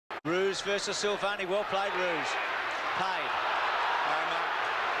Roos versus Silvani. Well played, Roos. Paid. No, Mark.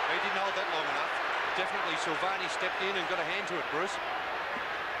 He didn't hold that long enough. Definitely Silvani stepped in and got a hand to it, Bruce.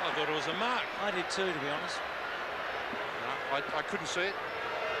 I thought it was a mark. I did too, to be honest. No, I couldn't see it.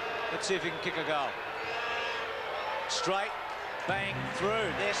 Let's see if he can kick a goal. Straight. Bang.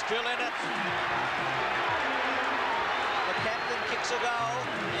 Through. They're still in it. The captain kicks a goal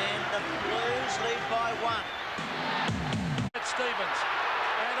and the Blues lead by 1. Stevens.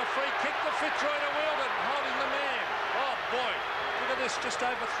 And a free kick to Fitzroy to Wheeldon, holding the man. Oh boy, look at this, just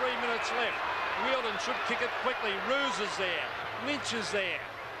over 3 minutes left. Wheeldon should kick it quickly. Roos is there. Lynch is there.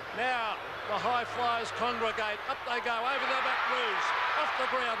 Now the high flyers congregate. Up they go, over the back Roos. Off the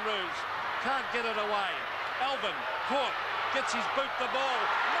ground Roos. Can't get it away. Alvin, caught. Gets his boot the ball.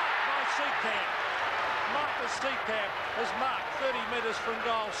 Marked by Seacamp. Marcus Seacamp has marked 30 metres from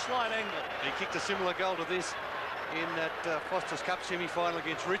goal, slight angle. He kicked a similar goal to this in that Foster's Cup semi-final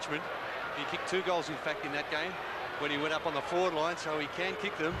against Richmond. He kicked 2 goals, in fact, in that game when he went up on the forward line, so he can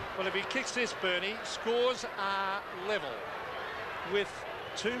kick them. Well, if he kicks this, Bernie, scores are level with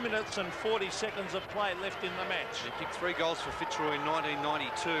 2 minutes and 40 seconds of play left in the match. He kicked 3 goals for Fitzroy in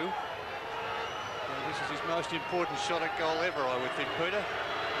 1992. This is his most important shot at goal ever, I would think, Peter.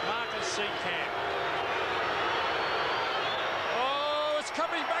 Marcus Seacamp. Oh, it's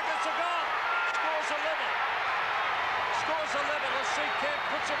coming back, it's a goal. Scores a level. Scores a level as Seacamp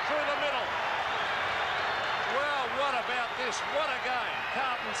puts it through the middle. Well, what about this? What a game.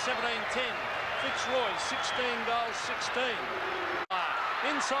 Carlton 17-10. Fitzroy 16 goals, 16.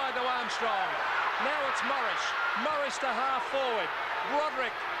 Inside to Armstrong. Now it's Morris. Morris to half forward.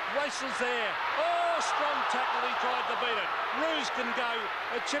 Broderick races there. Oh, strong tackle. He tried to beat it. Roos can go.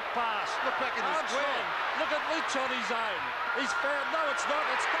 A chip pass. Look back in the square. Look at Lynch on his own. He's found. No, it's not.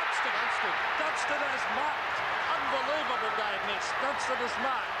 It's Dunstan. Dunstan has marked. Unbelievable game this. Dunstan has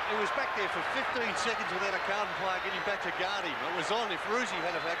marked. He was back there for 15 seconds without a Carlton player getting back to guard him. It was on if Roosy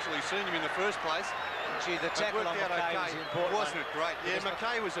had have actually seen him in the first place. Gee, the tackle on McKay was important. Wasn't it great? Yeah,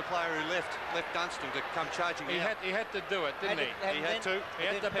 McKay was the player who left Dunstan to come charging out. He had to do it, didn't he? He had to. He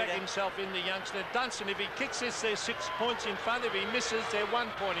had to back himself in, the youngster. Dunstan, if he kicks this, they're 6 points in front. If he misses, they're 1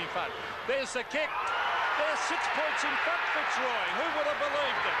 point in front. There's the kick. They're 6 points in front, Fitzroy. Who would have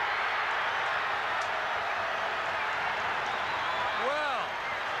believed it? Well,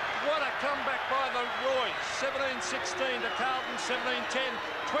 what a comeback by the Roys. 17-16 to Carlton, 17-10.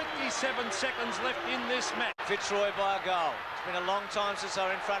 27 seconds left in this match. Fitzroy by a goal. It's been a long time since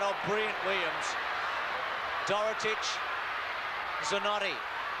they're in front of. Brilliant Williams. Dorotich. Zanotti.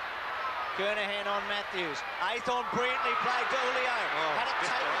 Kernahan on Matthews. Athorn brilliantly played to Julio. Had it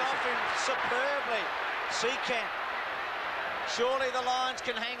taken off him superbly. Seacamp. Surely the Lions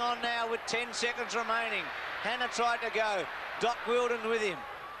can hang on now with 10 seconds remaining. Hannah tried to go. Doc Wheeldon with him.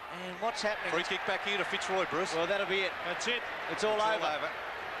 And what's happening? Free kick back here to Fitzroy, Bruce. Well, that'll be it. That's it. It's all over.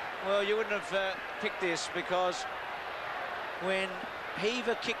 Well, you wouldn't have picked this because when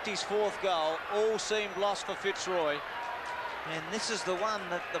Heaver kicked his 4th goal, all seemed lost for Fitzroy. And this is the one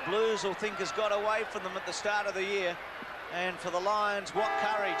that the Blues will think has got away from them at the start of the year. And for the Lions, what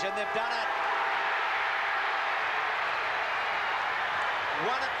courage. And they've done it.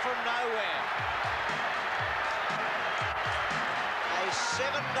 Won it from nowhere. A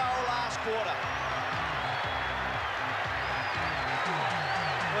 7-goal last quarter.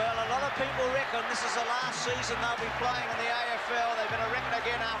 Well, a lot of people reckon this is the last season they'll be playing in the AFL. They're going to reckon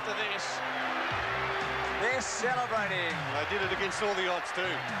again after this. They're celebrating. They did it against all the odds too.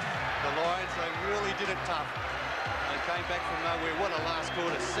 The Lions, they really did it tough. They came back from nowhere. What a last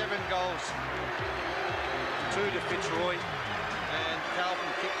quarter. 7 goals. 2 to Fitzroy. And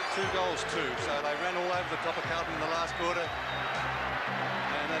Carlton kicked 2 goals too. So they ran all over the top of Carlton in the last quarter.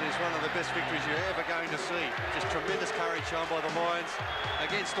 And that is one of the best victories you're ever going to see. Just tremendous courage shown by the Lions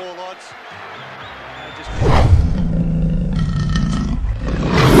against all odds. They just